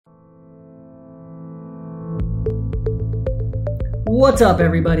What's up,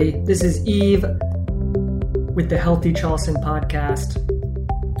 everybody? This is Eve with the Healthy Charleston podcast.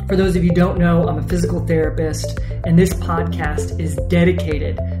 For those of you who don't know, I'm a physical therapist, and this podcast is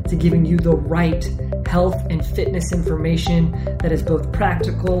dedicated to giving you the right health and fitness information that is both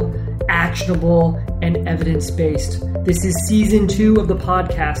practical, actionable, and evidence-based. This is season 2 of the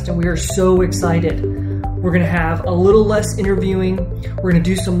podcast, and we are so excited. We're going to have a little less interviewing. We're going to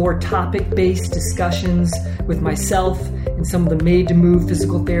do some more topic-based discussions with myself and some of the Made to Move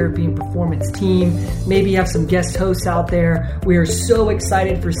physical therapy and performance team. Maybe have some guest hosts out there. We are so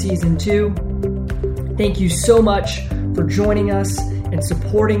excited for season 2. Thank you so much for joining us and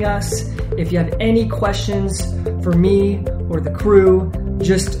supporting us. If you have any questions for me or the crew,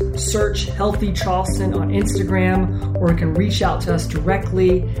 just search Healthy Charleston on Instagram, or you can reach out to us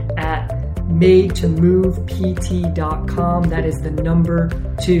directly at madetomovept.com. That is the number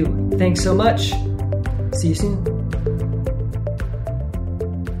 2. Thanks so much. See you soon.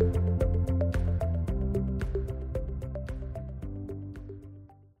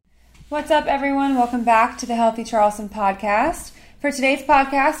 What's up, everyone? Welcome back to the Healthy Charleston podcast. For today's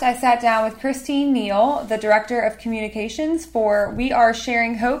podcast, I sat down with Kristine Neal, the Director of Communications for We Are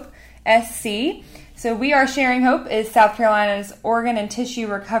Sharing Hope SC. So We Are Sharing Hope is South Carolina's organ and tissue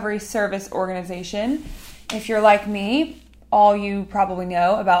recovery service organization. If you're like me, all you probably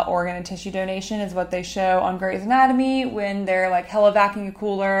know about organ and tissue donation is what they show on Grey's Anatomy when they're like hella vacuuming a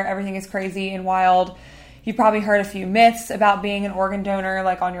cooler, everything is crazy and wild. You probably heard a few myths about being an organ donor,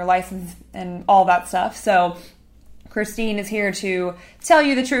 like on your license and all that stuff. So Kristine is here to tell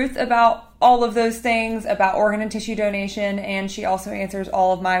you the truth about all of those things, about organ and tissue donation, and she also answers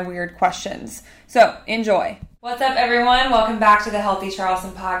all of my weird questions. So, enjoy. What's up, everyone? Welcome back to the Healthy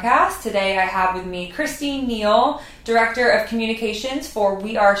Charleston podcast. Today I have with me Kristine Neal, Director of Communications for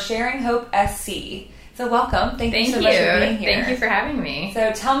We Are Sharing Hope SC. So welcome. Thank you so much for being here. Thank you for having me.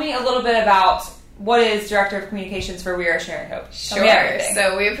 So tell me a little bit about what is Director of Communications for We Are Sharing Hope? Sure.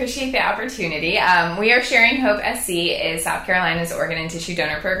 So we appreciate the opportunity. We Are Sharing Hope SC is South Carolina's organ and tissue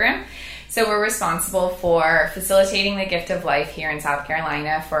donor program. So we're responsible for facilitating the gift of life here in South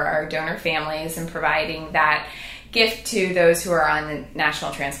Carolina for our donor families and providing that gift to those who are on the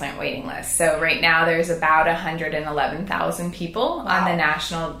national transplant waiting list. So right now there's about 111,000 people on the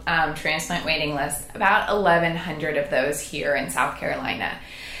national transplant waiting list, about 1,100 of those here in South Carolina.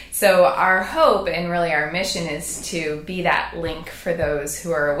 So our hope and really our mission is to be that link for those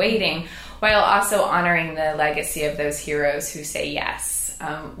who are awaiting, while also honoring the legacy of those heroes who say yes.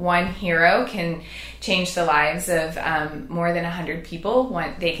 One hero can change the lives of more than 100 people.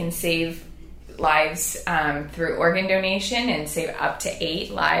 They can save lives through organ donation and save up to 8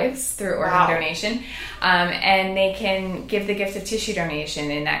 lives through organ donation. And they can give the gift of tissue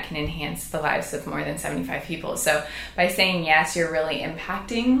donation, and that can enhance the lives of more than 75 people. So by saying yes, you're really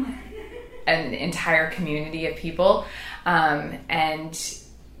impacting an entire community of people. And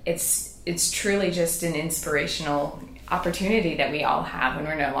it's truly just an inspirational opportunity that we all have when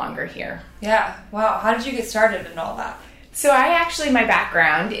we're no longer here. Yeah. Wow. How did you get started in all that? So my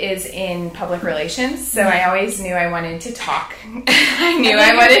background is in public relations, so I always knew I wanted to talk. I knew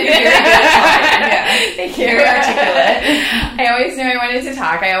I wanted to do it. Thank you. Very articulate. I always knew I wanted to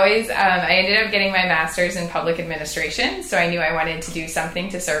talk. I ended up getting my master's in public administration, so I knew I wanted to do something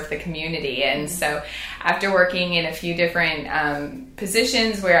to serve the community. And so after working in a few different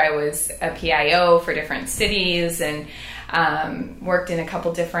positions where I was a PIO for different cities and worked in a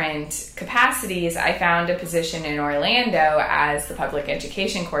couple different capacities, I found a position in Orlando as the public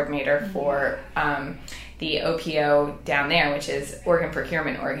education coordinator for the OPO down there, which is Organ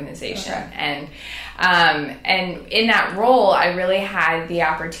Procurement Organization. Okay. And in that role, I really had the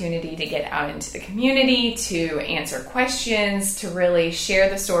opportunity to get out into the community, to answer questions, to really share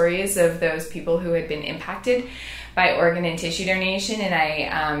the stories of those people who had been impacted by organ and tissue donation, and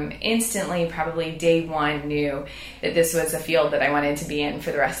I instantly, probably day one, knew that this was a field that I wanted to be in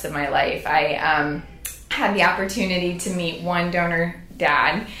for the rest of my life. I had the opportunity to meet one donor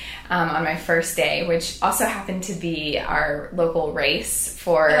dad on my first day, which also happened to be our local race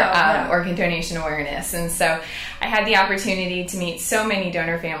for organ donation awareness. And so I had the opportunity to meet so many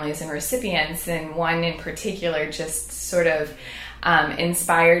donor families and recipients, and one in particular just sort of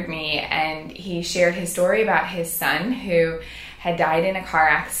inspired me, and he shared his story about his son who had died in a car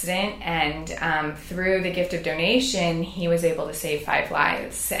accident, and through the gift of donation, he was able to save 5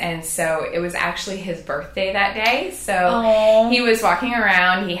 lives. And so it was actually his birthday that day. So he was walking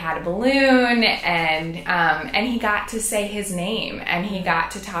around, he had a balloon, and he got to say his name, and he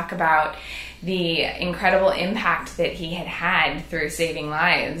got to talk about the incredible impact that he had had through saving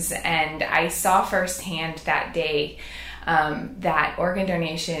lives. And I saw firsthand that day that organ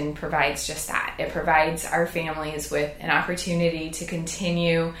donation provides just that. It provides our families with an opportunity to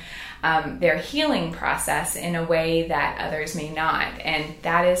continue their healing process in a way that others may not. And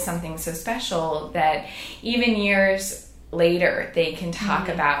that is something so special that even years later, they can talk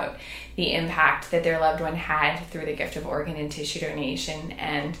about the impact that their loved one had through the gift of organ and tissue donation.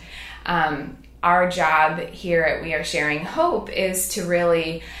 And our job here at We Are Sharing Hope is to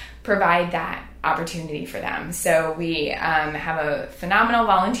really provide that opportunity for them. So we have a phenomenal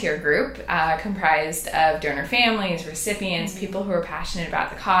volunteer group comprised of donor families, recipients, people who are passionate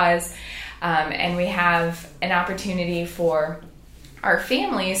about the cause, and we have an opportunity for our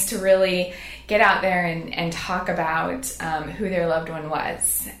families to really get out there and talk about who their loved one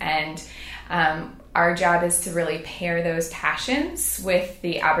was. And our job is to really pair those passions with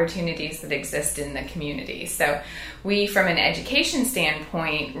the opportunities that exist in the community. So we, from an education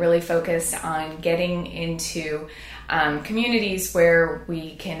standpoint, really focus on getting into communities where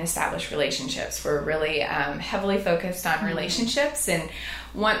we can establish relationships. We're really heavily focused on relationships and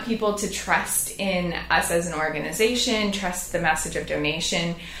want people to trust in us as an organization, trust the message of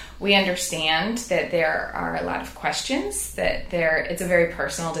donation. We understand that there are a lot of questions, that it's a very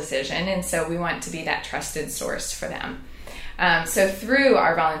personal decision, and so we want to be that trusted source for them. So through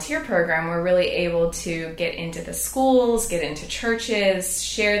our volunteer program, we're really able to get into the schools, get into churches,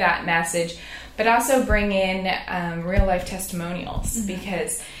 share that message, but also bring in real-life testimonials,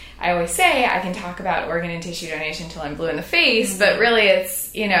 because I always say I can talk about organ and tissue donation till I'm blue in the face, but really it's,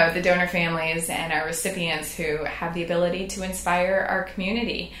 the donor families and our recipients who have the ability to inspire our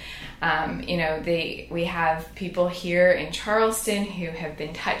community. We have people here in Charleston who have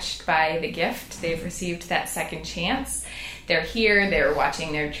been touched by the gift. They've received that second chance. They're here, they're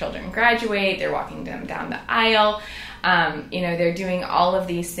watching their children graduate, they're walking them down the aisle. They're doing all of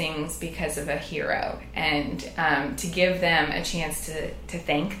these things because of a hero, and to give them a chance to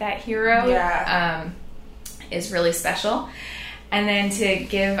thank that hero is really special. And then to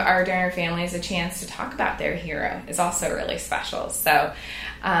give our donor families a chance to talk about their hero is also really special. So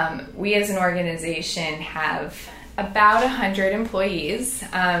we as an organization have about 100 employees,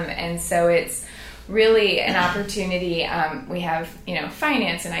 and so it's really an opportunity. We have,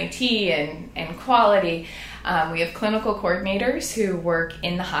 finance and IT and quality. We have clinical coordinators who work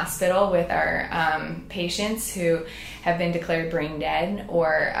in the hospital with our patients who have been declared brain dead,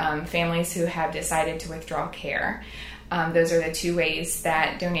 or families who have decided to withdraw care. Those are the two ways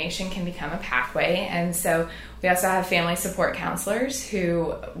that donation can become a pathway. And so we also have family support counselors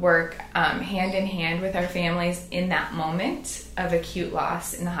who work hand in hand with our families in that moment of acute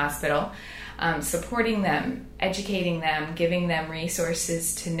loss in the hospital, supporting them, educating them, giving them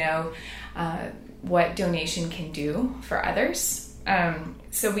resources to know what donation can do for others.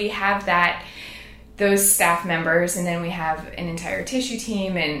 So we have those staff members, and then we have an entire tissue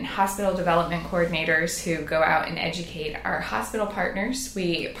team and hospital development coordinators who go out and educate our hospital partners.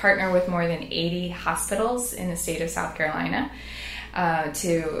 We partner with more than 80 hospitals in the state of South Carolina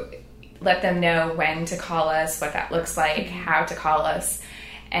to let them know when to call us, what that looks like, how to call us.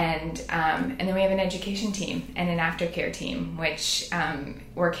 And then we have an education team and an aftercare team, which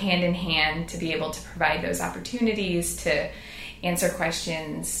work hand in hand to be able to provide those opportunities to answer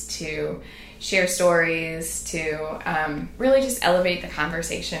questions, to share stories, to really just elevate the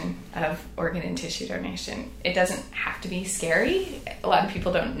conversation of organ and tissue donation. It doesn't have to be scary. A lot of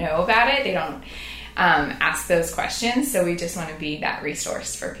people don't know about it. They don't ask those questions. So we just want to be that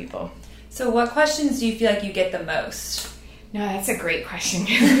resource for people. So what questions do you feel like you get the most? No, that's a great question,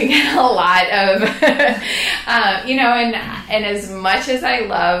 because we get a lot of, and as much as I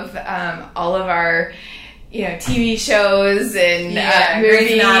love all of our, TV shows and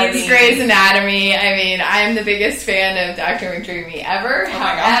movies, Grey's Anatomy. I mean, I'm the biggest fan of Dr. McDreamy ever.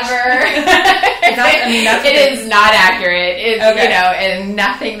 However, it is not accurate. It's, and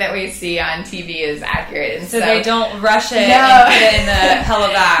nothing that we see on TV is accurate. And so they don't rush it and put it in the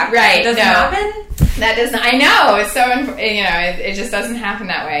helivac. Right. Does it happen? That doesn't, I know. It's so, it just doesn't happen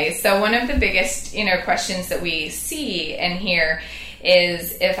that way. So one of the biggest, questions that we see and hear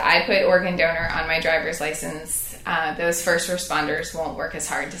is, if I put organ donor on my driver's license, those first responders won't work as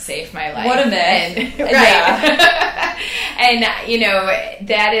hard to save my life. What a myth. Right. And,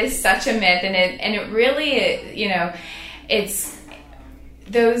 that is such a myth. And it really, it's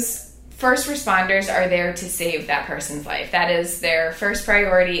those first responders are there to save that person's life. That is their first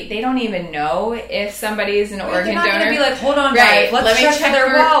priority. They don't even know if somebody is an organ donor. They're not going to be like, hold on, guys, let's check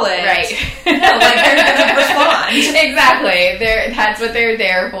their wallet. Right. No, they're going to respond. Exactly. That's what they're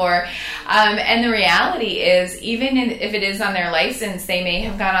there for. And the reality is, even if it is on their license, they may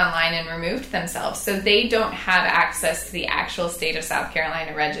have gone online and removed themselves. So they don't have access to the actual state of South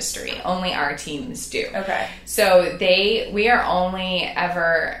Carolina registry. Only our teams do. Okay. So we are only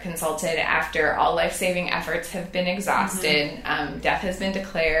ever consulted after all life-saving efforts have been exhausted, death has been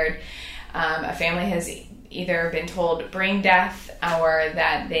declared, a family has either been told brain death or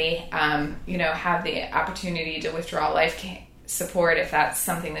that they, have the opportunity to withdraw life support if that's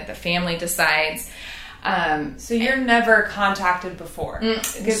something that the family decides. So you're never contacted before?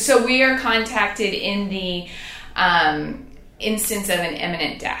 So we are contacted in the instance of an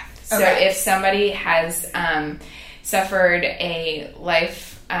imminent death. So if somebody has suffered a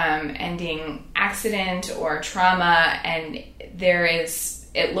life-ending accident or trauma, and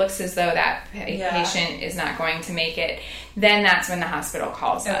it looks as though that patient is not going to make it, then that's when the hospital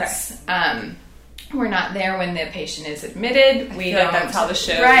calls us. We're not there when the patient is admitted. We don't. Like that's how the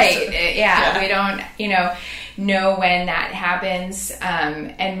show is. Right. Yeah. We don't, know when that happens.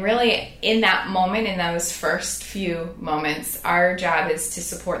 And really, in that moment, in those first few moments, our job is to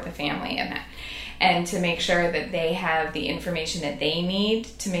support the family in that, and to make sure that they have the information that they need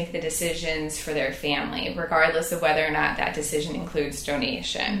to make the decisions for their family, regardless of whether or not that decision includes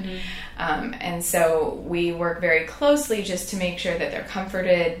donation. And so we work very closely just to make sure that they're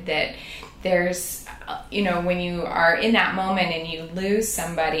comforted, that there's, when you are in that moment and you lose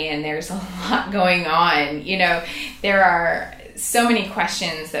somebody and there's a lot going on, there are so many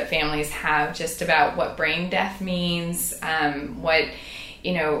questions that families have just about what brain death means, what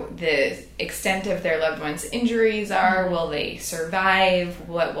the extent of their loved one's injuries are. Will they survive?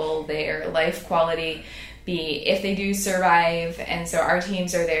 What will their life quality be if they do survive? And so our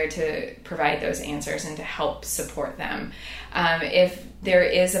teams are there to provide those answers and to help support them. If there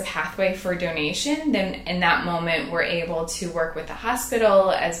is a pathway for donation, then in that moment we're able to work with the hospital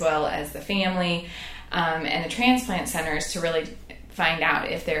as well as the family and the transplant centers to really find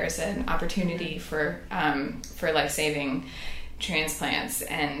out if there is an opportunity for life-saving transplants.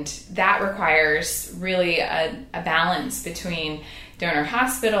 And that requires really a balance between donor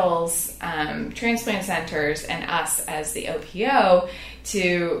hospitals, transplant centers, and us as the OPO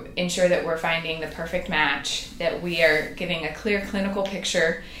to ensure that we're finding the perfect match, that we are giving a clear clinical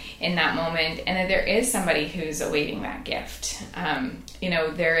picture in that moment, and that there is somebody who's awaiting that gift.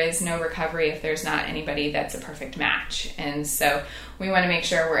 There is no recovery if there's not anybody that's a perfect match. And so we want to make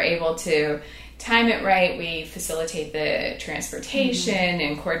sure we're able to time it right. We facilitate the transportation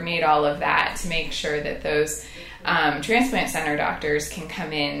and coordinate all of that to make sure that those transplant center doctors can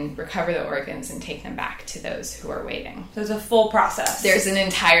come in, recover the organs, and take them back to those who are waiting. There's a full process. There's an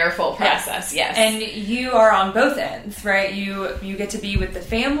entire full process, yes. And you are on both ends, right? You get to be with the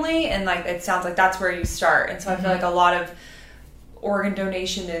family, and it sounds like that's where you start. And so I feel like a lot of organ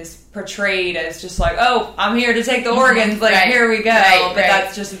donation is portrayed as just oh, I'm here to take the organs, here we go. But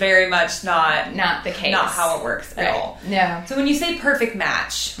that's just very much not the case. Not how it works at all. No. So when you say perfect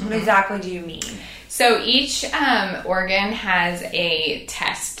match, what exactly do you mean? So each organ has a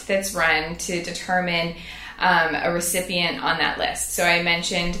test that's run to determine a recipient on that list. So I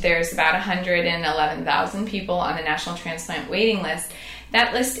mentioned there's about 111,000 people on the National Transplant Waiting List.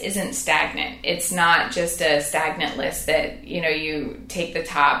 That list isn't stagnant. It's not just a stagnant list that, you take the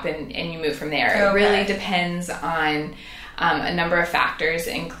top and you move from there. It really depends on a number of factors,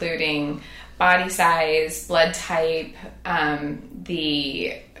 including body size, blood type,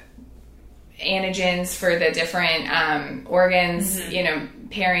 the antigens for the different organs,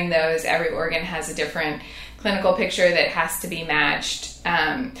 pairing those. Every organ has a different clinical picture that has to be matched.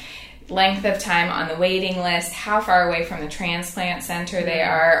 Length of time on the waiting list, how far away from the transplant center they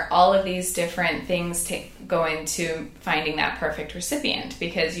are, all of these different things go into finding that perfect recipient,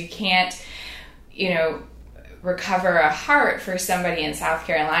 because you can't, recover a heart for somebody in South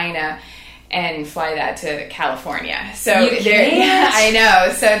Carolina and fly that to California. So I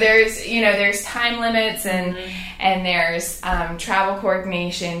know. So there's time limits and there's travel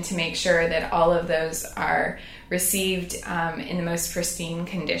coordination to make sure that all of those are received in the most pristine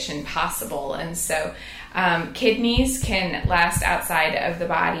condition possible. And so kidneys can last outside of the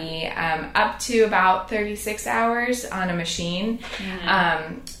body up to about 36 hours on a machine.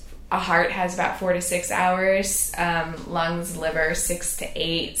 A heart has about 4 to 6 hours, lungs, liver, 6 to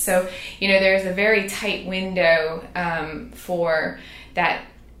 8. So, there's a very tight window for that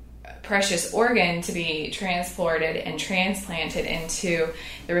precious organ to be transported and transplanted into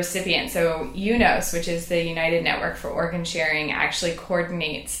the recipient. So UNOS, which is the United Network for Organ Sharing, actually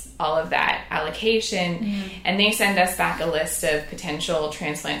coordinates all of that allocation, and they send us back a list of potential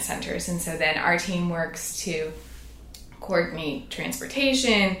transplant centers. And so then our team works to coordinate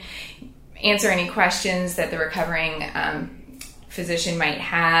transportation, answer any questions that the recovering physician might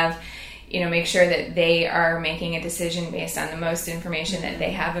have. Make sure that they are making a decision based on the most information that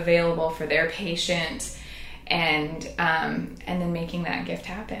they have available for their patient, and then making that gift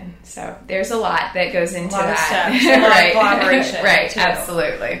happen. So there's a lot that goes into that. A lot of collaboration. Right, too.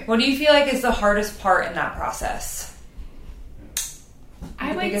 Absolutely. What do you feel like is the hardest part in that process?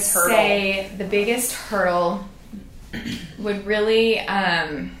 I would say the biggest hurdle would really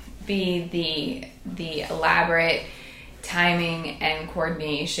be the elaborate timing and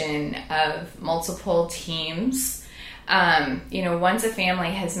coordination of multiple teams. Once a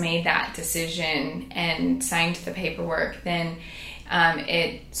family has made that decision and signed the paperwork, then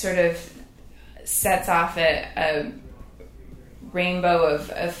it sort of sets off a rainbow of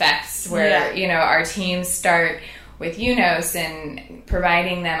effects where, our teams start with UNOS and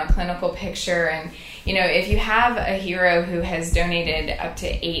providing them a clinical picture. And, if you have a hero who has donated up to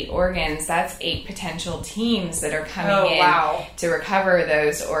 8 organs, that's 8 potential teams that are coming to recover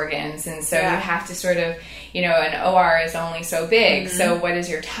those organs. And so you have to sort of, an OR is only so big. Mm-hmm. So what is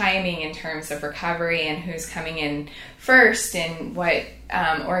your timing in terms of recovery, and who's coming in first, and what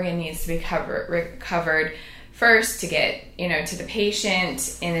organ needs to be recovered first to get, to the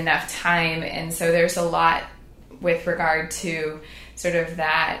patient in enough time. And so there's a lot with regard to sort of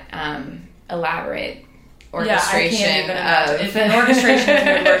that elaborate orchestration. I can't even imagine. If an orchestration is a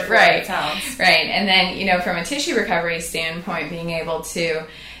good word for right. It sounds. Right. And then, from a tissue recovery standpoint, being able to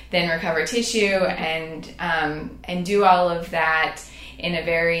then recover tissue and do all of that in a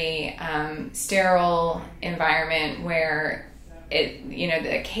very sterile environment where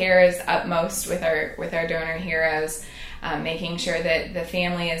the care is utmost with our donor heroes. Making sure that the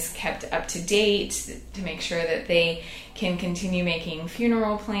family is kept up to date, to make sure that they can continue making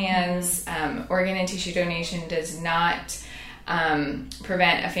funeral plans. Organ and tissue donation does not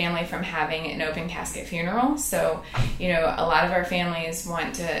prevent a family from having an open casket funeral. So, a lot of our families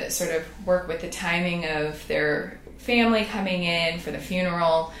want to sort of work with the timing of their family coming in for the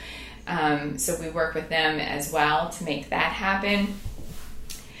funeral. So we work with them as well to make that happen.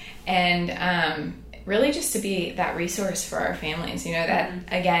 And really just to be that resource for our families. That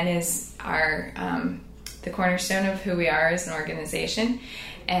again is our the cornerstone of who we are as an organization,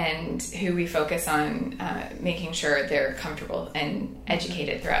 and who we focus on making sure they're comfortable and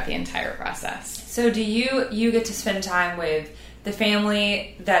educated throughout the entire process. So do you get to spend time with the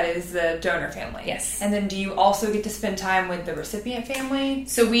family that is the donor family? Yes. And then do you also get to spend time with the recipient family?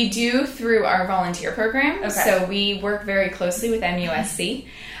 So we do through our volunteer program. Okay. So we work very closely with MUSC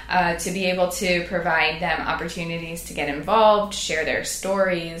to be able to provide them opportunities to get involved, share their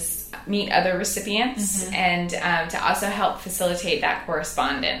stories, meet other recipients, and to also help facilitate that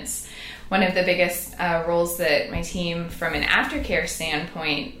correspondence. One of the biggest roles that my team from an aftercare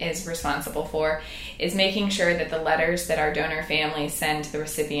standpoint is responsible for is making sure that the letters that our donor families send to the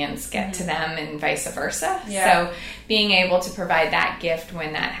recipients get to them, and vice versa. Yeah. So being able to provide that gift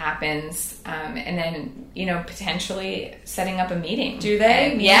when that happens, and then, potentially setting up a meeting. Do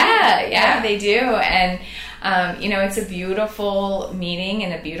they? Yeah, they do. And, it's a beautiful meeting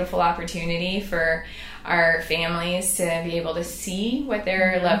and a beautiful opportunity for our families to be able to see what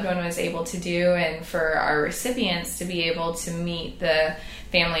their loved one was able to do, and for our recipients to be able to meet the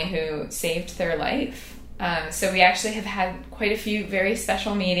family who saved their life. So we actually have had quite a few very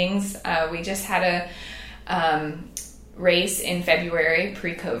special meetings. We just had a race in February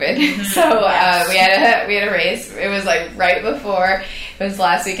pre-COVID. So we had a race. It was like right before. It was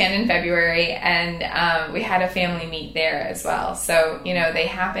last weekend in February, and we had a family meet there as well. So they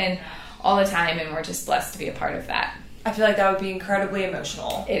happen all the time, and we're just blessed to be a part of that. I feel like that would be incredibly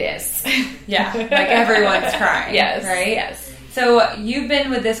emotional. It is. Yeah, like everyone's crying. Yes. Right? Yes. So you've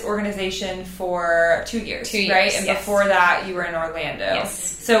been with this organization for 2 years, 2 years, right? And yes. before that, you were in Orlando. Yes.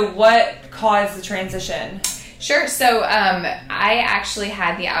 So what caused the transition? Sure. So I actually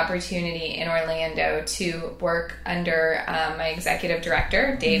had the opportunity in Orlando to work under my executive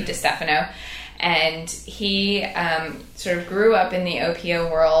director, Dave DeStefano. And he sort of grew up in the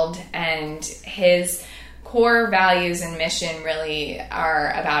OPO world, and his core values and mission really are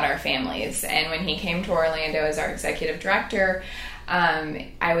about our families. And when he came to Orlando as our executive director,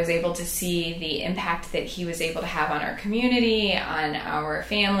 I was able to see the impact that he was able to have on our community, on our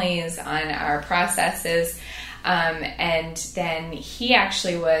families, on our processes. And then he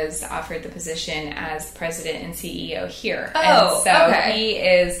actually was offered the position as president and CEO here. Oh, and so okay. He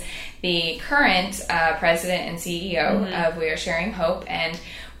is the current president and CEO of We Are Sharing Hope. And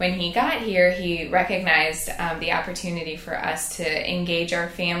when he got here, he recognized the opportunity for us to engage our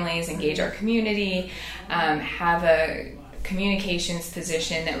families, engage our community, have a communications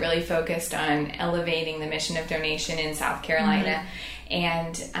position that really focused on elevating the mission of donation in South Carolina,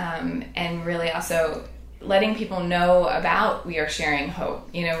 and really also letting people know about We Are Sharing Hope.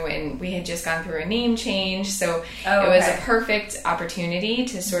 And we had just gone through a name change, so it was a perfect opportunity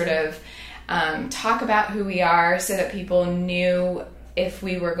to sort of talk about who we are, so that people knew if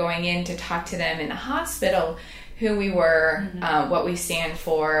we were going in to talk to them in the hospital, who we were, what we stand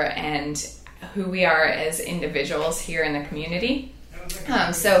for, and who we are as individuals here in the community.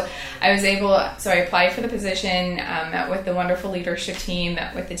 So I applied for the position, met with the wonderful leadership team,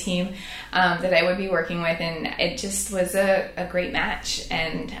 met with the team that I would be working with, and it just was a great match.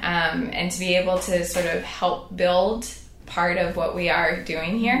 And to be able to sort of help build part of what we are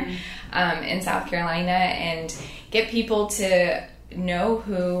doing here in South Carolina, and get people to know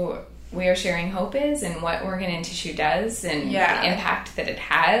who We Are Sharing Hope is, and what Organ and Tissue does, and the impact that it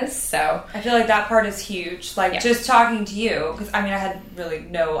has. So I feel like that part is huge. Just talking to you, because I had really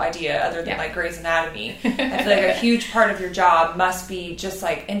no idea other than Grey's Anatomy. I feel like a huge part of your job must be just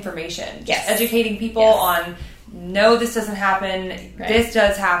information. Just educating people on, no, this doesn't happen, this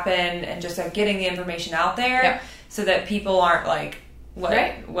does happen, and just getting the information out there so that people aren't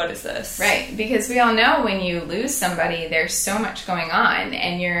what is this? Right, because we all know when you lose somebody, there's so much going on,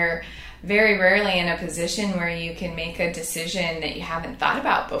 and you're very rarely in a position where you can make a decision that you haven't thought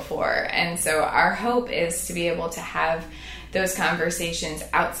about before. And so our hope is to be able to have those conversations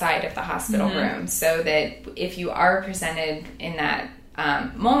outside of the hospital room, so that if you are presented in that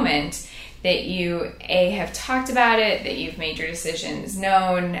moment, that you have talked about it, that you've made your decisions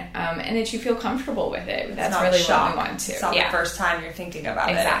known, and that you feel comfortable with it. That's really what we want to. It's not the first time you're thinking about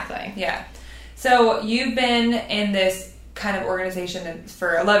it. Exactly. Yeah. So you've been in this kind of organization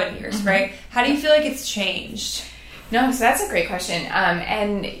for 11 years, right? How do you feel like it's changed? No, so that's a great question.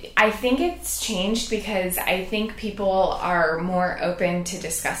 And I think it's changed because I think people are more open to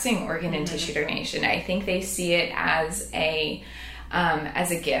discussing organ and tissue donation. I think they see it as a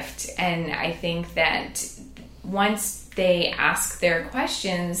gift. And I think that once they ask their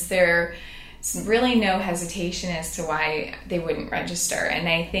questions, there's really no hesitation as to why they wouldn't register. And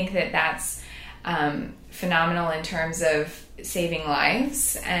I think that that's phenomenal in terms of saving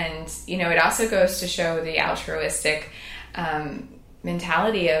lives. And, it also goes to show the altruistic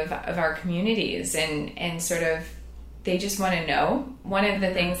mentality of our communities, and sort of, they just want to know. One of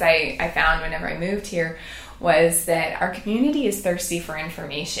the things I found whenever I moved here was that our community is thirsty for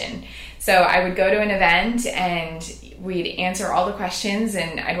information. So I would go to an event and we'd answer all the questions,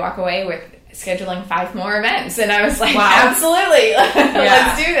 and I'd walk away with scheduling 5 more events. And I was like, wow, absolutely,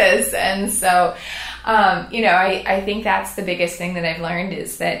 let's do this. And so, I think that's the biggest thing that I've learned,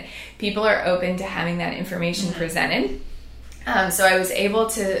 is that people are open to having that information presented. So I was able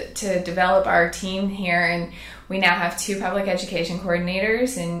to develop our team here, and we now have 2 public education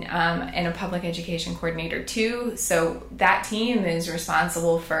coordinators and a public education coordinator too. So that team is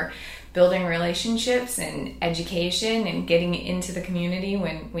responsible for building relationships and education and getting into the community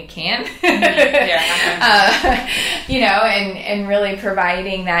when we can. And really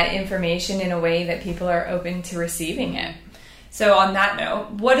providing that information in a way that people are open to receiving it. So on that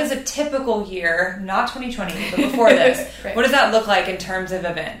note, what is a typical year, not 2020, but before this, what does that look like in terms of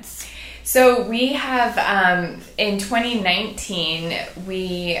events? So we have, in 2019,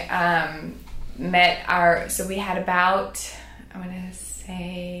 we we had about, I want to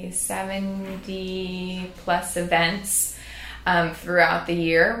say 70 plus events throughout the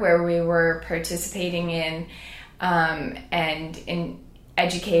year where we were participating in and in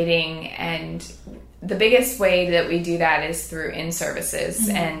educating. And the biggest way that we do that is through in-services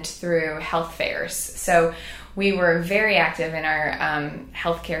and through health fairs. So we were very active in our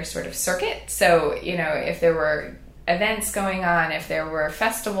healthcare sort of circuit. So, if there were events going on, if there were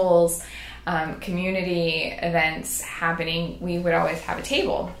festivals, community events happening, we would always have a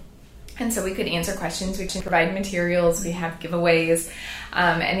table. And so we could answer questions, we could provide materials, we have giveaways.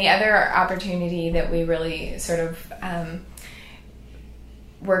 And the other opportunity that we really sort of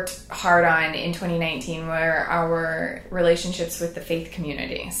worked hard on in 2019 were our relationships with the faith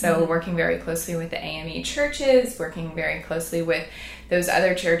community. So working very closely with the AME churches, working very closely with those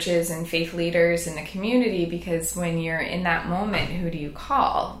other churches and faith leaders in the community, because when you're in that moment, who do you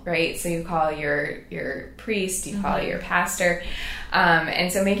call, right? So you call your priest, you call your pastor.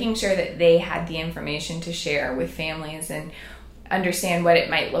 And so making sure that they had the information to share with families and understand what it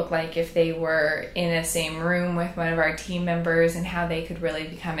might look like if they were in the same room with one of our team members, and how they could really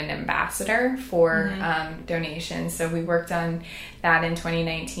become an ambassador for donations. So we worked on that in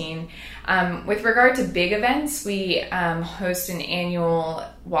 2019. With regard to big events, we host an annual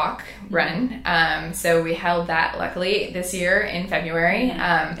walk run. So we held that luckily this year in February.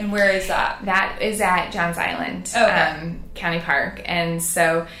 And where is that? That is at Johns Island County Park. And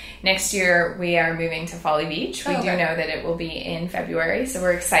so next year we are moving to Folly Beach. We do know that it will be in February, so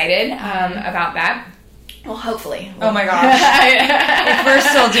we're excited about that. Well, hopefully. Oh my gosh. If we're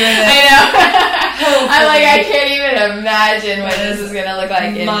still doing this. I know. I'm like, I can't even imagine what this is going to look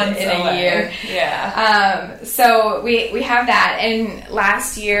like in a year. Yeah. So we have that. And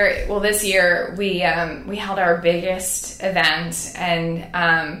this year, we held our biggest event,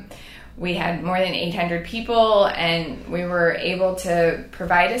 and we had more than 800 people, and we were able to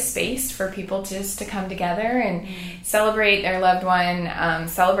provide a space for people just to come together and celebrate their loved one,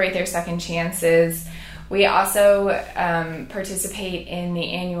 celebrate their second chances. We also participate in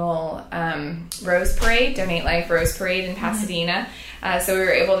the annual Rose Parade, Donate Life Rose Parade in Pasadena. So we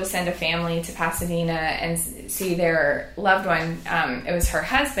were able to send a family to Pasadena and see their loved one. It was her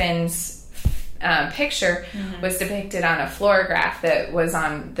husband's picture was depicted on a florograph that was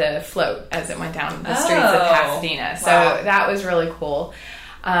on the float as it went down the streets of Pasadena. So that was really cool.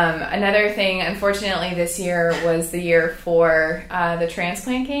 Another thing, unfortunately, this year was the year for the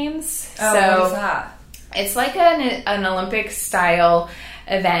transplant games. Oh, so, what is that? It's like an Olympic-style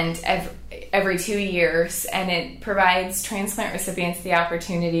event every 2 years, and it provides transplant recipients the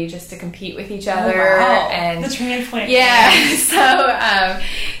opportunity just to compete with each other. Oh, wow. And the transplant. Yeah.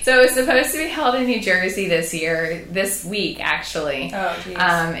 So it was supposed to be held in New Jersey this week actually. Oh, geez.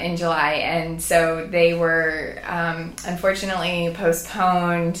 In July, and so they were unfortunately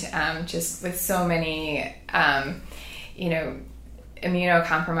postponed just with so many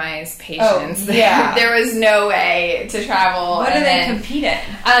immunocompromised patients. Oh, yeah. There was no way to travel. What do they compete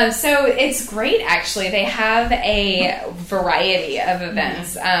in? So it's great, actually. They have a variety of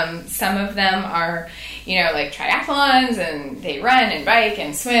events. Some of them are, like triathlons, and they run and bike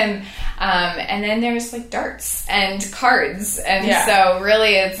and swim. And then there's like darts and cards. And so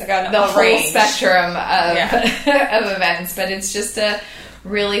really it's the whole spectrum of events. But it's just a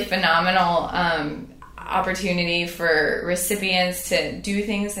really phenomenal opportunity for recipients to do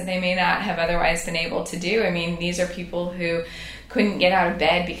things that they may not have otherwise been able to do. I mean, these are people who couldn't get out of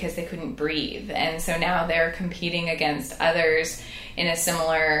bed because they couldn't breathe, and so now they're competing against others in a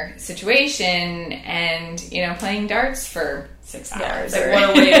similar situation, and playing darts for 6 hours. Like what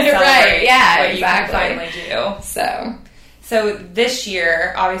a way to celebrate right? Yeah, what exactly. you can finally do. So this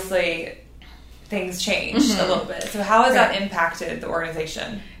year, obviously, things changed a little bit. So how has that impacted the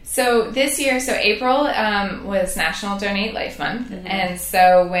organization? So this year, April was National Donate Life Month, and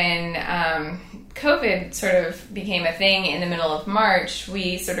so when COVID sort of became a thing in the middle of March,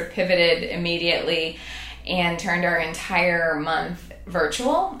 we sort of pivoted immediately and turned our entire month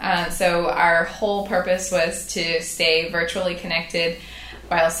virtual. So our whole purpose was to stay virtually connected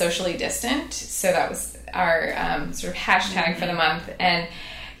while socially distant. So that was our sort of hashtag for the month. And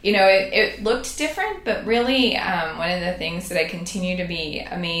it looked different, but really one of the things that I continue to be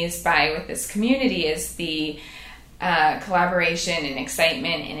amazed by with this community is the collaboration and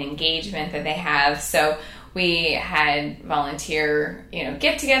excitement and engagement that they have. So we had volunteer,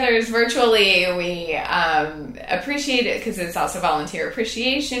 get-togethers virtually. We appreciate it because it's also Volunteer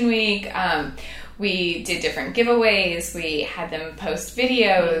Appreciation Week. We did different giveaways. We had them post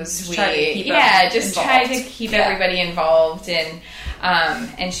videos. Tried to keep everybody involved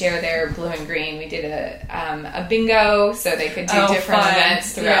and share their blue and green. We did a bingo so they could do different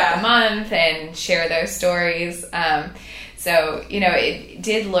events throughout the month and share those stories. So, it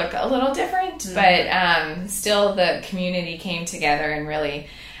did look a little different, but still the community came together and really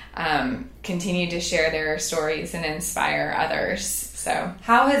continued to share their stories and inspire others. So,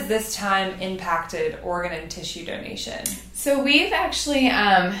 how has this time impacted organ and tissue donation? So we've actually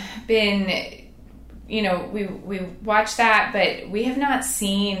been, we watched that, but we have not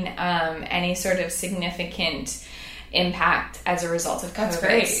seen any sort of significant impact as a result of COVID. That's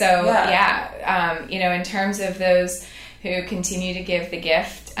great. So in terms of those who continue to give the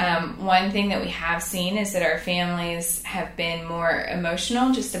gift, one thing that we have seen is that our families have been more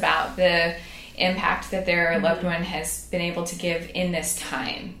emotional just about the impact that their loved one has been able to give in this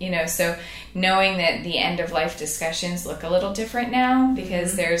time. So knowing that the end of life discussions look a little different now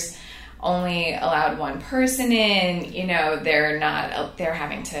because there's only allowed one person in, they're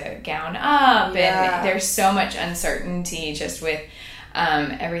having to gown up, and there's so much uncertainty just with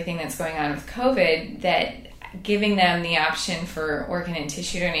everything that's going on with COVID that giving them the option for organ and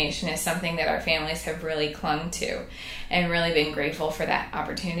tissue donation is something that our families have really clung to and really been grateful for that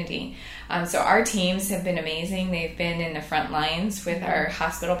opportunity. So our teams have been amazing. They've been in the front lines with our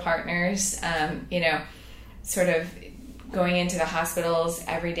hospital partners, sort of going into the hospitals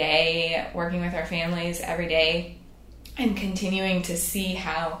every day, working with our families every day, and continuing to see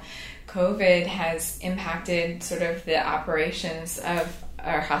how COVID has impacted sort of the operations of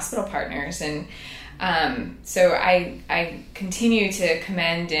our hospital partners. And so I continue to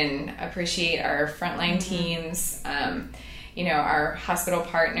commend and appreciate our frontline teams, our hospital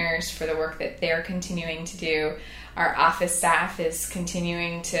partners for the work that they're continuing to do. Our office staff is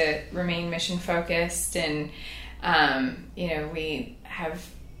continuing to remain mission focused, and we have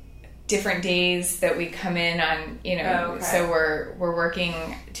different days that we come in on, so we're working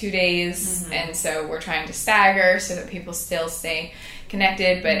 2 days, and so we're trying to stagger so that people still stay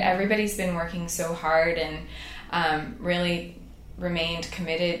connected, but everybody's been working so hard and really remained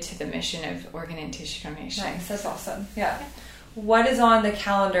committed to the mission of organ and tissue donation. Nice, that's awesome. Yeah. What is on the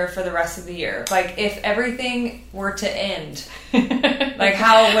calendar for the rest of the year? Like, if everything were to end, like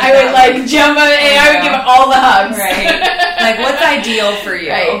how would I would jump on it and I would give all the hugs. Right. Like, what's ideal for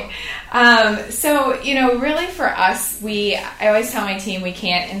you? Right. So, really for us, I always tell my team we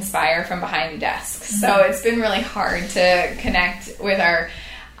can't inspire from behind a desk. So it's been really hard to connect with our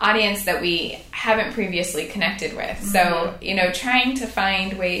audience that we haven't previously connected with. So, trying to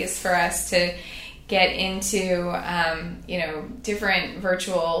find ways for us to get into, different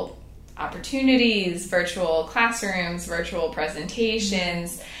virtual opportunities, virtual classrooms, virtual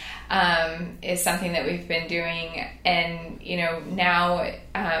presentations, is something that we've been doing. And, now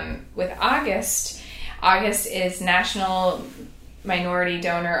with August is National Minority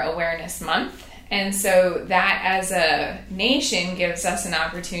Donor Awareness Month. And so that as a nation gives us an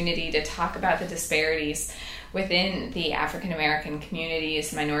opportunity to talk about the disparities within the African American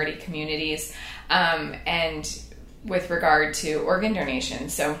communities, minority communities, and with regard to organ donation.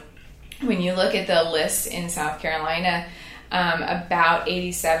 So when you look at the list in South Carolina, about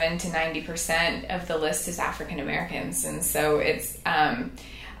 87 to 90% of the list is African Americans. And so it's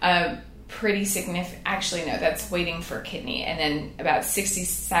a pretty significant, actually no, that's waiting for kidney. And then about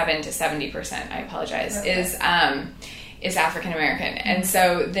 67 to 70%, I apologize, is African American. And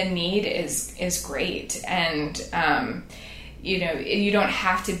so the need is great. And, you don't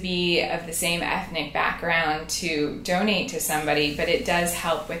have to be of the same ethnic background to donate to somebody, but it does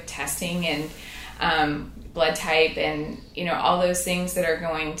help with testing and blood type and, all those things that are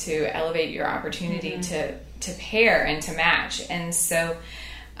going to elevate your opportunity to pair and to match. And so,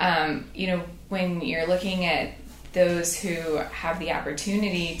 when you're looking at those who have the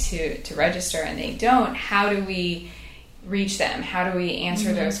opportunity to register and they don't, how do we reach them? How do we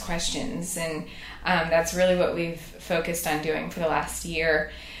answer those questions? And that's really what we've focused on doing for the last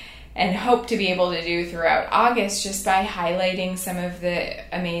year, and hope to be able to do throughout August, just by highlighting some of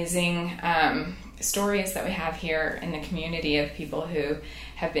the amazing stories that we have here in the community of people who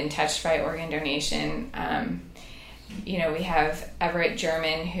have been touched by organ donation. We have Everett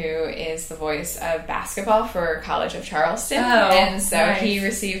German, who is the voice of basketball for College of Charleston. And so nice. He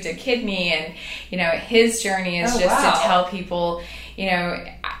received a kidney, and, his journey is to tell people,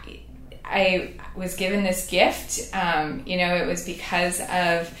 I was given this gift, it was because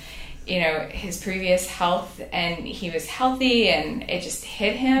of, his previous health, and he was healthy, and it just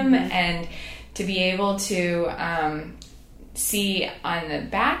hit him. And to be able to see on the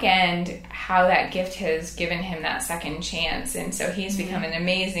back end how that gift has given him that second chance. And so he's become an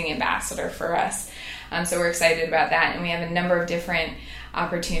amazing ambassador for us. So we're excited about that. And we have a number of different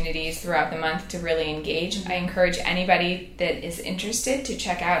opportunities throughout the month to really engage. I encourage anybody that is interested to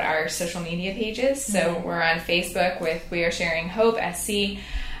check out our social media pages. So we're on Facebook with We Are Sharing Hope, SC,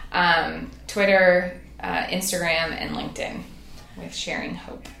 Twitter, Instagram, and LinkedIn with Sharing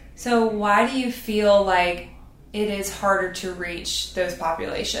Hope. So why do you feel like it is harder to reach those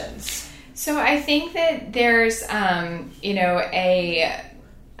populations? So I think that there's, again,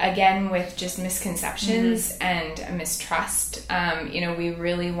 with just misconceptions and a mistrust, we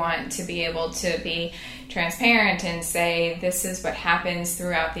really want to be able to be transparent and say this is what happens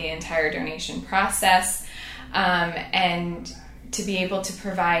throughout the entire donation process, and to be able to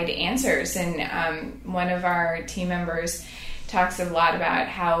provide answers. And one of our team members talks a lot about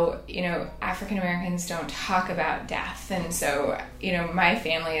how, African Americans don't talk about death. And so, my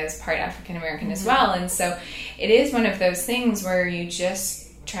family is part African American as well. And so it is one of those things where you just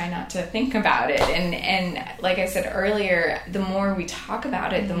try not to think about it. And like I said earlier, the more we talk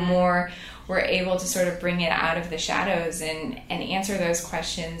about it, the more we're able to sort of bring it out of the shadows and answer those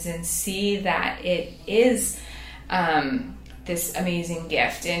questions and see that it is this amazing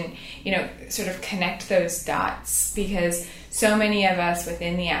gift, and sort of connect those dots, because so many of us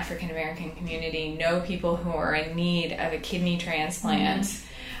within the African American community know people who are in need of a kidney transplant,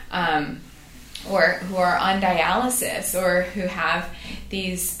 or who are on dialysis, or who have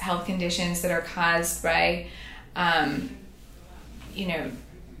these health conditions that are caused by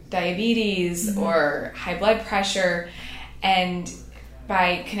diabetes or high blood pressure. And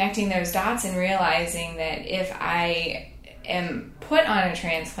by connecting those dots and realizing that if I am put on a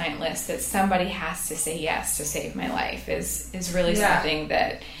transplant list, that somebody has to say yes to save my life is really something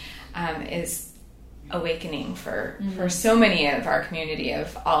that is awakening for so many of our community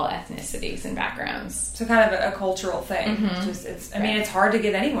of all ethnicities and backgrounds. So kind of a cultural thing. It's hard to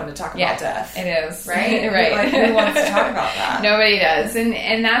get anyone to talk about death. It is. Right? Right. Like, who wants to talk about that? Nobody does.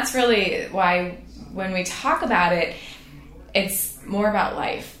 And that's really why when we talk about it, it's more about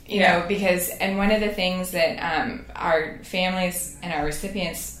life, you know, because, and one of the things that our families and our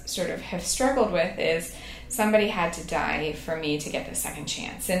recipients sort of have struggled with is somebody had to die for me to get the second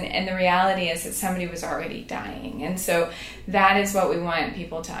chance. And the reality is that somebody was already dying. And so that is what we want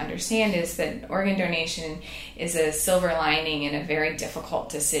people to understand, is that organ donation is a silver lining in a very difficult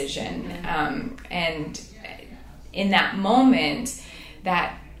decision. And in that moment,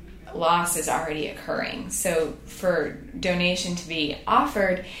 that loss is already occurring. So for donation to be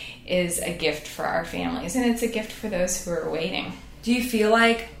offered is a gift for our families, and it's a gift for those who are waiting. Do you feel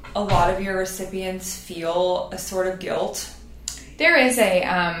like a lot of your recipients feel a sort of guilt? There is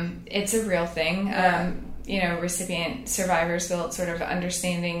it's a real thing. Recipient survivors guilt, sort of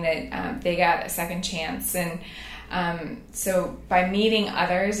understanding that they got a second chance. And so by meeting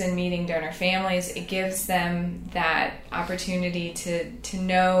others and meeting donor families, it gives them that opportunity to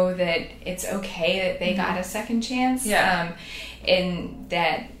know that it's okay that they got a second chance. And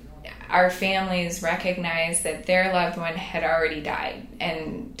that our families recognize that their loved one had already died,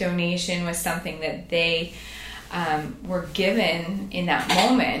 and donation was something that they were given in that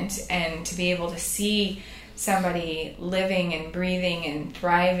moment. And to be able to see somebody living and breathing and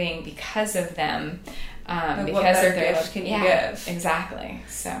thriving because of them, because of their gift can you give? Exactly.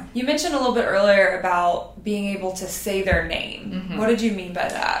 So you mentioned a little bit earlier about being able to say their name. What did you mean by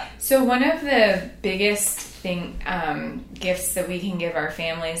that? So one of the biggest gifts that we can give our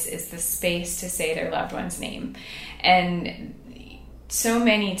families is the space to say their loved one's name. And so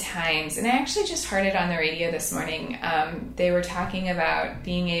many times, and I actually just heard it on the radio this morning, they were talking about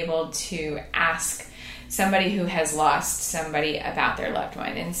being able to ask somebody who has lost somebody about their loved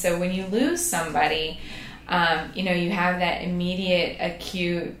one. And so when you lose somebody, you have that immediate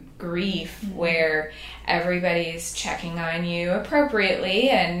acute grief where everybody's checking on you appropriately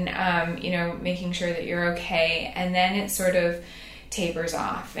and, making sure that you're okay. And then it sort of tapers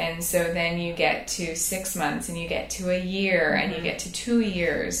off. And so then you get to 6 months, and you get to a year, and you get to 2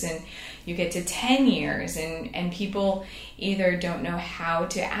 years, and you get to 10 years, and people either don't know how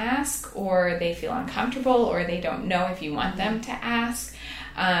to ask, or they feel uncomfortable, or they don't know if you want them to ask.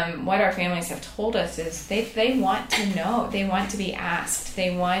 What our families have told us is they want to know, they want to be asked,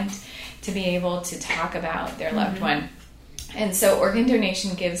 they want to be able to talk about their loved one. And so organ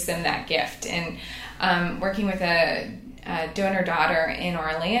donation gives them that gift. And working with a donor daughter in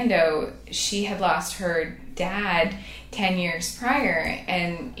Orlando, she had lost her dad 10 years prior,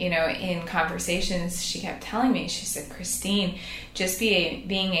 and in conversations she kept telling me, she said, Kristine, just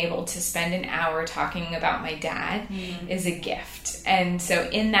being able to spend an hour talking about my dad is a gift. And so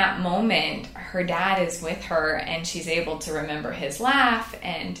in that moment, her dad is with her, and she's able to remember his laugh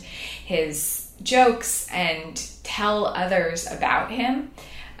and his jokes and tell others about him.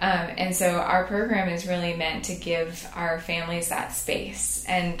 And so our program is really meant to give our families that space.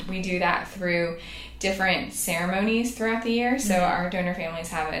 And we do that through different ceremonies throughout the year. So our donor families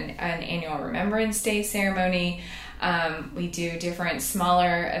have an annual Remembrance Day ceremony. We do different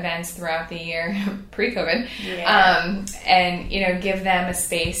smaller events throughout the year, pre-COVID, and give them a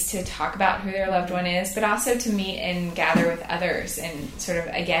space to talk about who their loved one is, but also to meet and gather with others and sort of,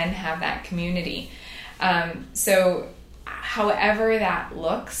 again, have that community. So however that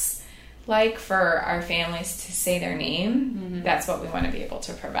looks like for our families to say their name, that's what we want to be able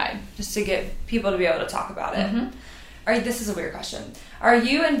to provide. Just to get people to be able to talk about it. All right, this is a weird question. Are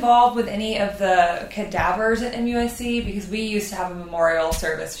you involved with any of the cadavers at MUSC? Because we used to have a memorial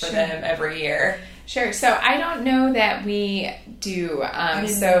service for them every year. Sure. So I don't know that we do. I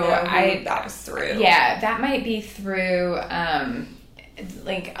didn't know that was through. Yeah, that might be through,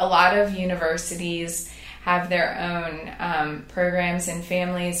 like a lot of universities have their own programs, and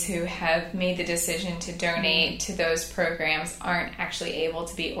families who have made the decision to donate to those programs aren't actually able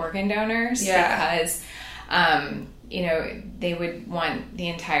to be organ donors because they would want the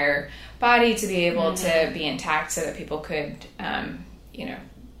entire body to be able to be intact so that people could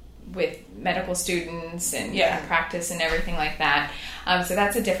with medical students and practice and everything like that. So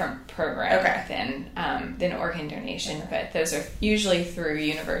that's a different program than organ donation, but those are usually through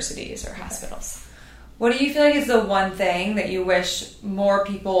universities or hospitals. What do you feel like is the one thing that you wish more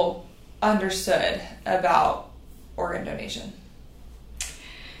people understood about organ donation?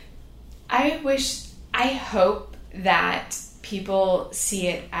 I hope that people see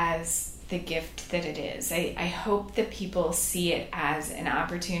it as the gift that it is. I hope that people see it as an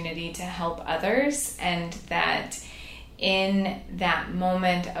opportunity to help others, and that in that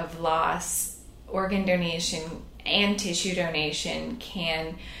moment of loss, organ donation and tissue donation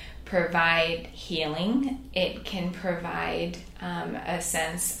can provide healing. It can provide a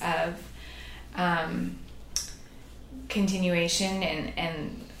sense of continuation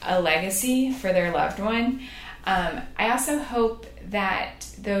and a legacy for their loved one. I also hope that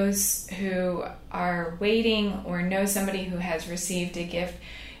those who are waiting or know somebody who has received a gift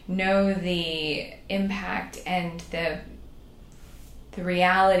know the impact and the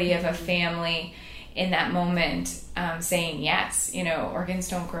reality of a family in that moment saying yes. Organs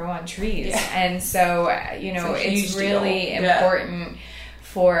don't grow on trees, and so it's really important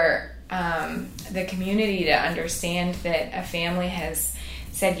for the community to understand that a family has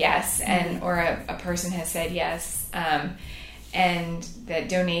said yes, and or a person has said yes, and that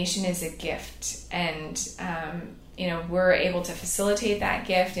donation is a gift, and we're able to facilitate that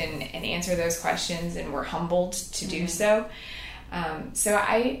gift and answer those questions, and we're humbled to do so. So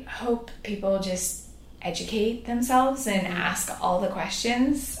I hope people just educate themselves and ask all the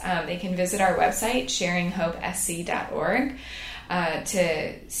questions. They can visit our website, sharinghopesc.org,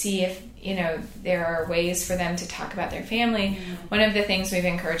 to see if there are ways for them to talk about their family. One of the things we've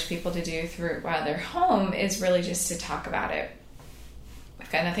encouraged people to do while they're home is really just to talk about it.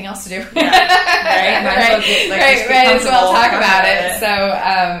 We've got nothing else to do. Right? Might as well talk about it. So,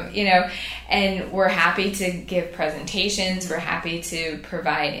 and we're happy to give presentations. We're happy to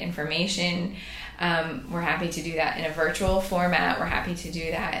provide information. We're happy to do that in a virtual format. We're happy to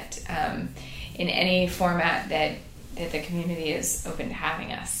do that in any format that the community is open to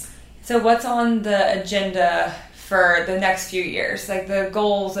having us. So what's on the agenda for the next few years, like the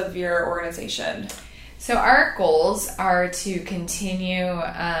goals of your organization? So our goals are to continue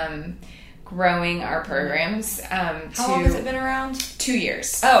growing our programs. How long has it been around? 2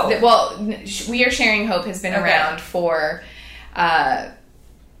 years. Oh. Well, We Are Sharing Hope has been around for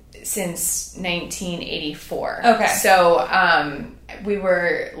since 1984. Okay. So we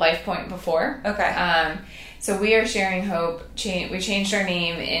were LifePoint before. Okay. So We Are Sharing Hope, we changed our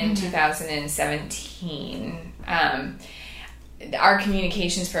name in 2017. Our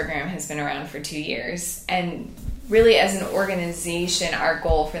communications program has been around for 2 years. And really, as an organization, our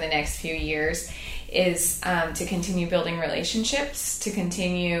goal for the next few years is to continue building relationships, to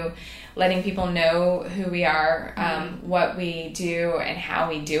continue letting people know who we are, what we do, and how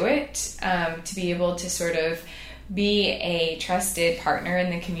we do it, to be able to sort of be a trusted partner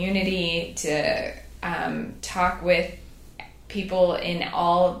in the community, to talk with people in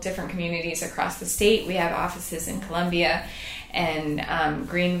all different communities across the state. We have offices in Columbia and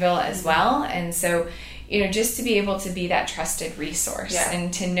Greenville as well. And so, just to be able to be that trusted resource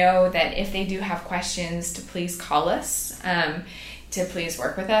and to know that if they do have questions, to please call us, to please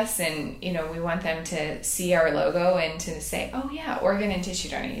work with us. And, we want them to see our logo and to say, oh yeah, organ and tissue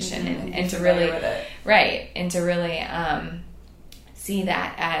donation, and to really, and to really see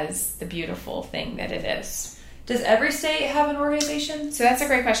that as the beautiful thing that it is. Does every state have an organization? So that's a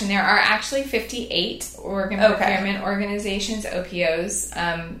great question. There are actually 58 organ procurement organizations, OPOs,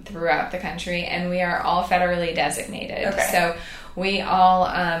 throughout the country, and we are all federally designated. Okay. So we all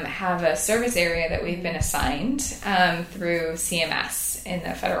have a service area that we've been assigned through CMS in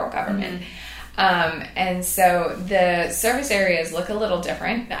the federal government. And so the service areas look a little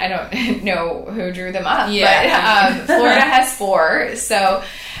different. I don't know who drew them up, but Florida has 4. So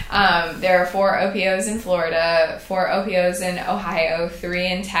there are 4 OPOs in Florida, 4 OPOs in Ohio, 3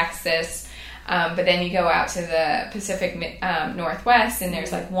 in Texas. But then you go out to the Pacific Northwest, and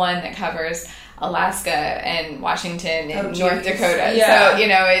there's like one that covers Alaska and Washington and North Dakota. So,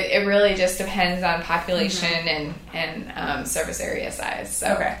 it really just depends on population and service area size.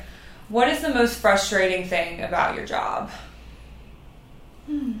 So. Okay. What is the most frustrating thing about your job?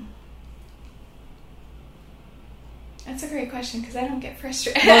 I That's a great question because I don't get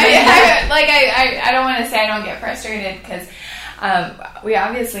frustrated. I don't want to say I don't get frustrated because we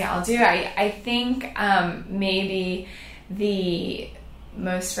obviously all do. I think maybe the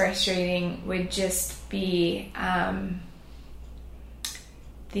most frustrating would just be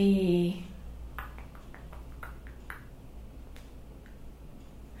the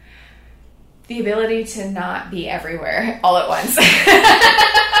ability to not be everywhere all at once.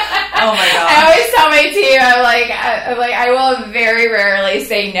 Oh my god! I always tell my team, I'm like, I will very rarely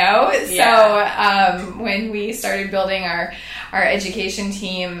say no. Yeah. So when we started building our education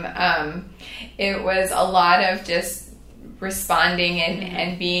team, it was a lot of just responding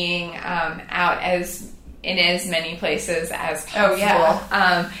and being out in as many places as possible. Oh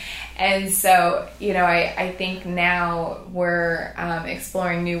yeah. And so, I think now we're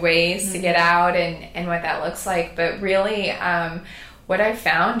exploring new ways to get out and what that looks like. But really, what I've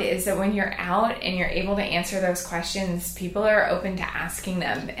found is that when you're out and you're able to answer those questions, people are open to asking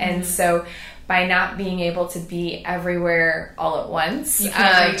them. And so by not being able to be everywhere all at once,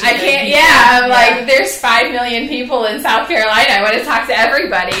 I can't. Yeah, like there's 5 million people in South Carolina. I want to talk to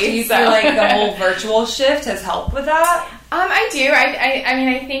everybody. Do you feel like the whole virtual shift has helped with that? I do. I mean,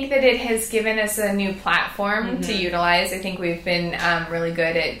 I think that it has given us a new platform to utilize. I think we've been really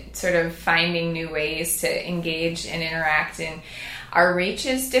good at sort of finding new ways to engage and interact, and our reach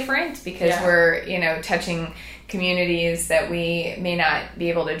is different because we're, touching communities that we may not be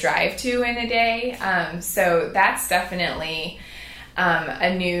able to drive to in a day. So that's definitely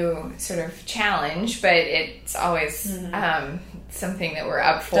a new sort of challenge, but it's always something that we're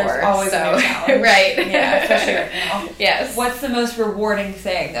up for. There's always a new challenge. Right. Yeah, especially right now. Yes. What's the most rewarding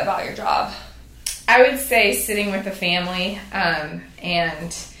thing about your job? I would say sitting with a family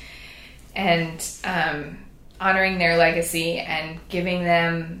and honoring their legacy and giving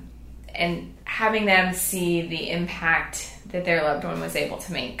them and having them see the impact that their loved one was able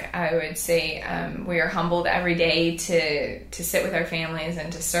to make. I would say we are humbled every day to sit with our families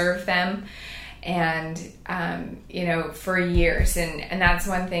and to serve them. And, for years. And that's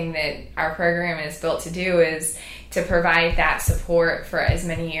one thing that our program is built to do, is to provide that support for as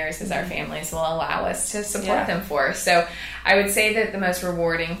many years as our families will allow us to support them for. So I would say that the most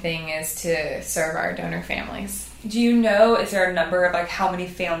rewarding thing is to serve our donor families. Do you know, is there a number of how many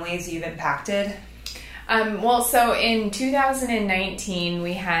families you've impacted? So in 2019,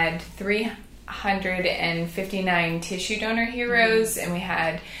 we had 359 tissue donor heroes, and we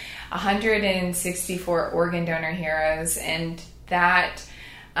had 164 organ donor heroes, and that,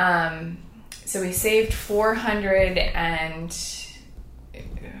 so we saved 400 and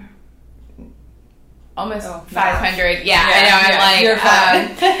almost 500. Yeah, I know.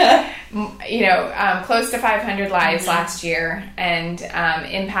 I'm like, close to 500 lives last year, and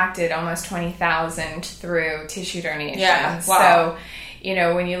impacted almost 20,000 through tissue donation. Yeah, wow. So,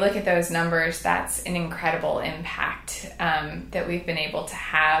 when you look at those numbers, that's an incredible impact that we've been able to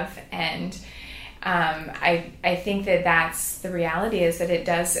have. And I think that that's the reality, is that it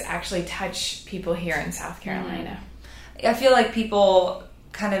does actually touch people here in South Carolina. I feel like people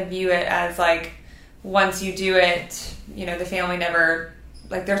kind of view it as once you do it, the family never,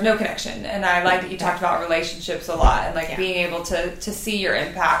 there's no connection. And I like that you talked about relationships a lot, and being able to see your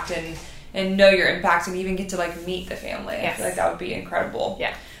impact and know your impact, and even get to meet the family. Yes. I feel like that would be incredible.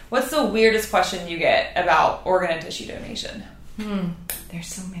 Yeah. What's the weirdest question you get about organ and tissue donation? There's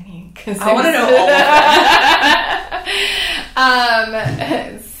so many. I want to know all of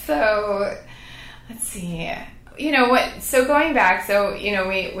them. So let's see. So going back, we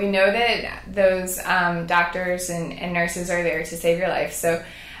know that those doctors and nurses are there to save your life. So,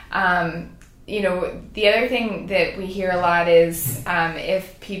 the other thing that we hear a lot is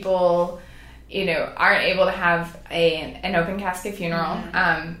if people, aren't able to have an open casket funeral.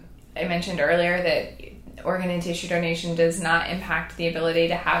 I mentioned earlier that organ and tissue donation does not impact the ability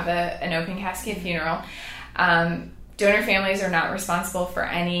to have an open casket funeral. Donor families are not responsible for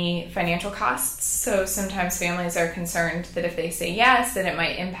any financial costs, so sometimes families are concerned that if they say yes, that it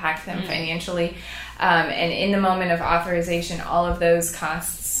might impact them financially. And in the moment of authorization, all of those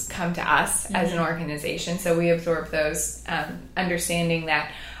costs come to us as an organization, so we absorb those, understanding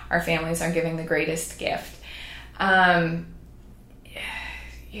that our families are giving the greatest gift.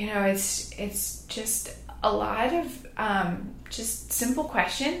 It's just a lot of just simple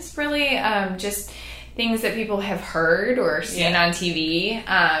questions, really, just things that people have heard or seen on TV.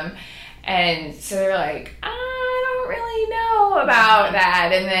 And so they're like, I don't really know about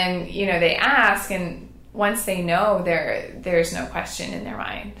that. And then, they ask, and once they know, there's no question in their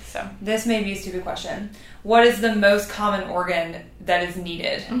mind. So this may be a stupid question. What is the most common organ that is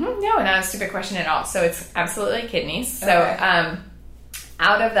needed? No, not a stupid question at all. So it's absolutely kidneys. So Okay.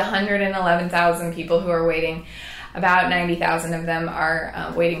 out of the 111,000 people who are waiting, about 90,000 of them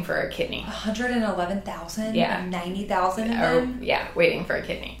are waiting for a kidney. 111,000? Yeah. And 90,000 of them? Yeah, waiting for a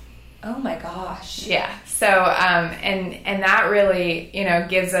kidney. Oh my gosh. Yeah. So, and that really,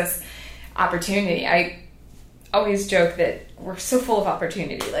 gives us opportunity. I always joke that we're so full of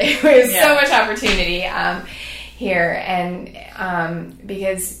opportunity. Like, we have so much opportunity here. And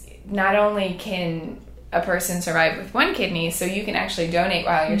because not only can a person survive with one kidney, so you can actually donate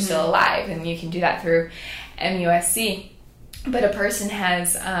while you're still alive, and you can do that through MUSC. But a person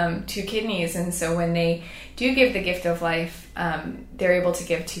has 2 kidneys, and so when they do give the gift of life, they're able to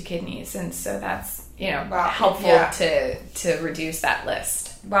give 2 kidneys, and so that's helpful to reduce that list.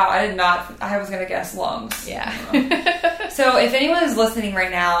 Wow, I was going to guess lungs. Yeah. So if anyone is listening right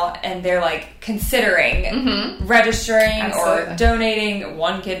now and they're like considering registering or donating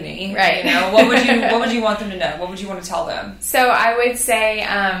 1 kidney, right? What would you want them to know? What would you want to tell them? So I would say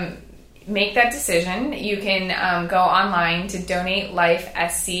make that decision. You can go online to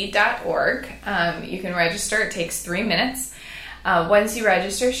donatelifesc.org. You can register. It takes 3 minutes. Once you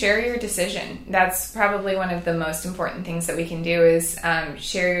register, share your decision. That's probably one of the most important things that we can do is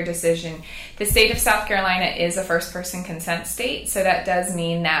share your decision. The state of South Carolina is a first-person consent state, so that does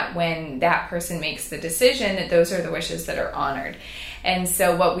mean that when that person makes the decision, that those are the wishes that are honored. And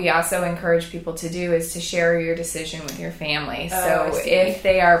so what we also encourage people to do is to share your decision with your family. So if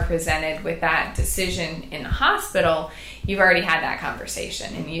they are presented with that decision in the hospital, you've already had that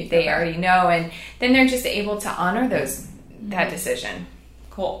conversation, and they already know, and then they're just able to honor that decision.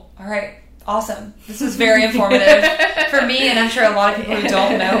 Cool. All right. Awesome. This was very informative for me, and I'm sure a lot of people who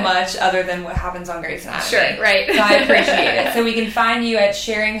don't know much other than what happens on Grey's Anatomy. Sure, right. So I appreciate it. So we can find you at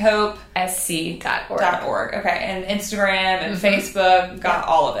sharinghopesc.org. Okay, and Instagram and Facebook, got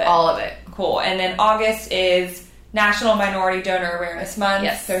all of it. All of it. Cool. And then August is National Minority Donor Awareness Month.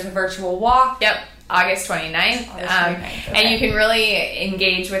 Yes. There's a virtual walk. Yep. August 29th. Okay. And you can really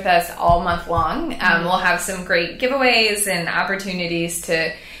engage with us all month long. We'll have some great giveaways and opportunities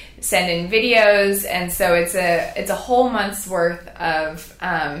to send in videos, and so it's a whole month's worth of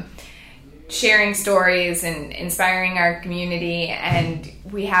sharing stories and inspiring our community. And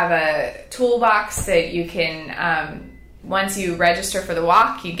we have a toolbox that you can once you register for the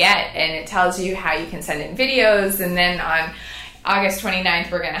walk, you get, and it tells you how you can send in videos. And then on August 29th,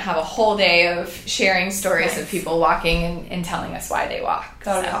 we're going to have a whole day of sharing stories of people walking and telling us why they walk.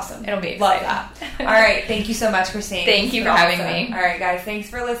 That'll be awesome. It'll be exciting. Love that. All right. Thank you so much, Kristine. Thank you for having me. All right, guys. Thanks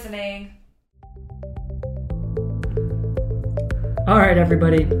for listening. All right,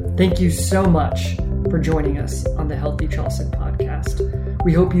 everybody. Thank you so much for joining us on the Healthy Charleston podcast.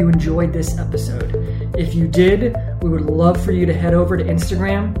 We hope you enjoyed this episode. If you did, we would love for you to head over to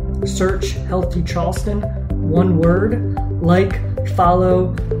Instagram, search Healthy Charleston, one word, like,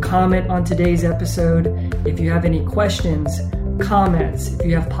 follow, comment on today's episode. If you have any questions, comments, if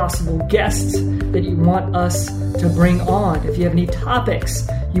you have possible guests that you want us to bring on, if you have any topics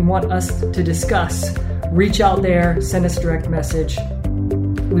you want us to discuss, reach out there, send us a direct message.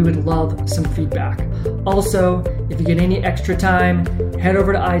 We would love some feedback. Also, if you get any extra time, head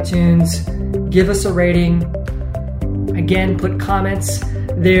over to iTunes, give us a rating. Again, put comments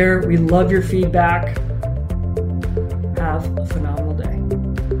there. We love your feedback. Have a phenomenal